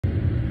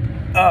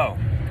Oh,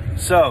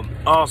 so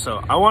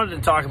also, I wanted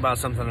to talk about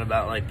something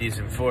about like these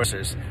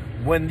enforcers.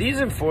 When these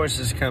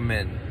enforcers come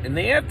in and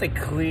they have to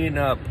clean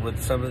up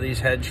with some of these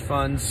hedge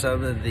funds,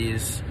 some of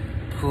these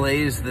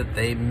plays that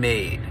they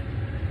made.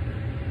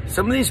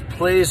 Some of these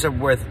plays are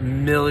worth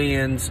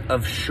millions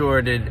of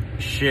shorted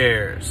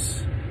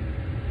shares.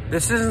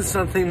 This isn't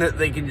something that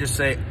they can just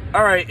say,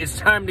 all right, it's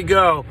time to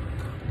go.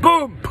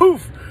 Boom,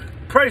 poof,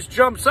 price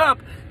jumps up,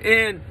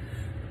 and,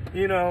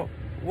 you know,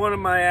 one of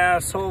my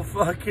asshole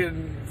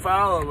fucking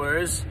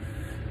followers,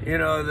 you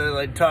know, that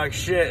like talk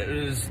shit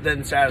is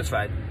then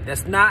satisfied.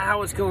 That's not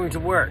how it's going to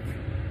work.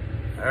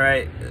 All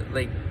right,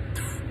 like,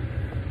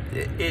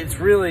 it's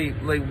really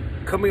like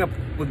coming up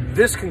with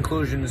this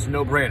conclusion is a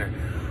no-brainer.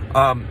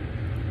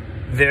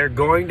 They're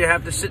going to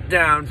have to sit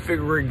down,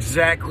 figure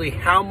exactly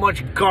how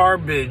much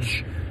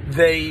garbage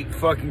they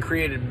fucking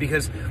created,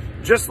 because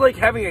just like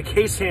having a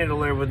case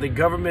handler with the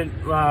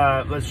government,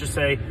 let's just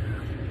say,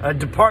 a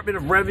Department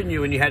of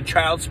Revenue, and you had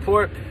child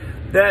support,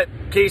 that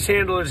case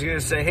handler is going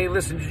to say, hey,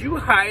 listen, did you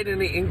hide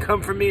any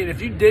income from me? And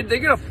if you did, they're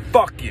going to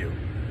fuck you.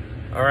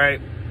 All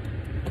right?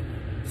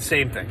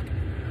 Same thing.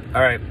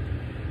 All right?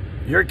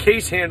 Your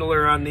case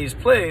handler on these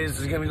plays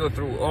is going to go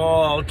through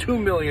all 2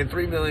 million,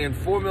 3 million,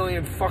 4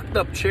 million fucked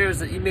up shares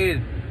that you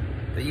made,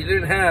 that you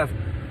didn't have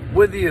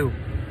with you.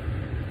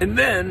 And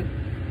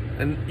then,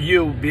 and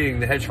you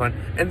being the hedge fund,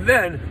 and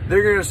then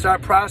they're going to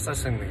start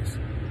processing these.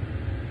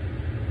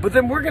 But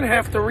then we're going to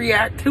have to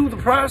react to the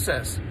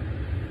process.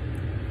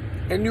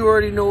 And you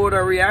already know what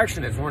our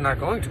reaction is. We're not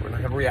going to. We're not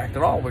going to react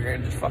at all. We're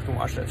going to just fucking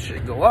watch that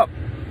shit go up.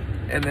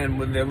 And then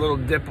with their little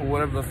dip or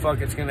whatever the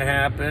fuck it's going to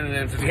happen, and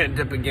then it's going to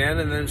dip again,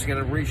 and then it's going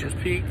to reach its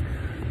peak,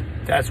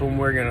 that's when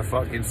we're going to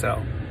fucking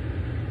sell.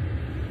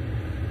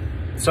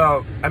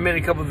 So, I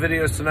made a couple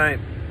videos tonight.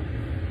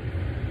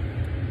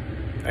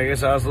 I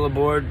guess I was a little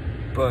bored,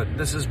 but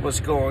this is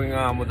what's going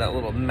on with that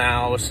little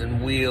mouse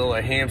and wheel,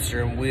 or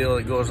hamster and wheel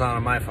that goes on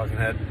in my fucking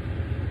head.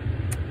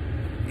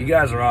 You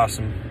guys are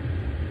awesome.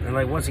 And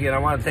like, once again, I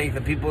want to thank the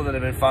people that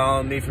have been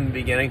following me from the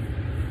beginning.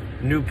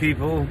 New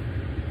people.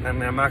 I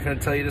mean, I'm not going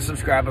to tell you to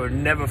subscribe. I've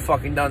never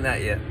fucking done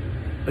that yet.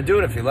 But do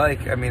it if you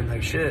like. I mean,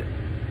 like, shit.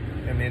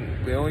 I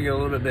mean, we only get a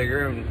little bit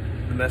bigger, and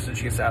the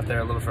message gets out there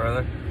a little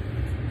further.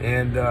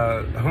 And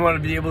I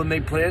want to be able to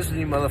make plans with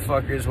you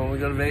motherfuckers when we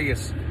go to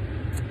Vegas.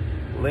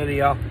 Later,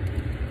 y'all.